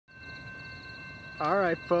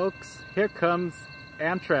Alright folks, here comes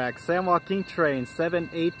Amtrak San Joaquins train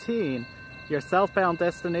 718, your southbound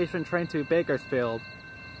destination train to Bakersfield.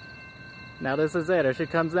 Now this is it, here she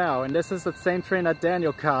comes now, and this is the same train that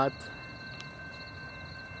Daniel caught.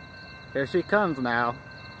 Here she comes now.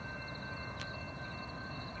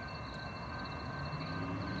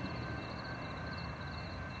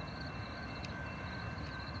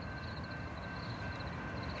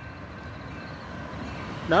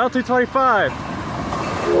 Now 225.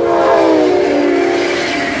 Yeah!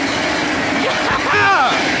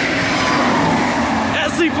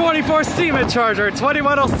 SC-44 Siemens Charger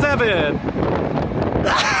 2107.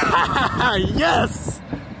 Yes!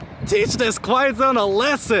 Teach this quiet zone a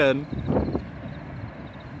lesson.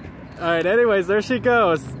 Alright, anyways, there she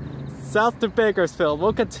goes. South to Bakersfield.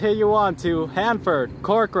 We'll continue on to Hanford,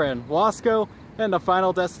 Corcoran, Wasco, and the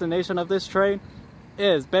final destination of this train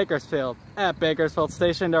is Bakersfield. At Bakersfield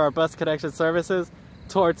Station, there are bus connection services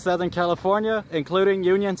towards Southern California, including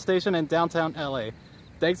Union Station in downtown LA.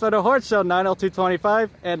 Thanks for the Horse Show, 90225,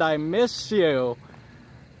 and I miss you.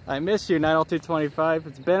 I miss you, 90225.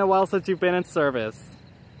 It's been a while since you've been in service.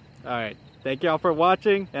 Alright, thank y'all for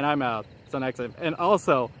watching, and I'm out. So next time. And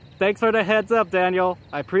also, thanks for the heads up, Daniel.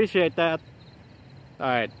 I appreciate that.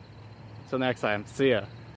 Alright, till next time. See ya.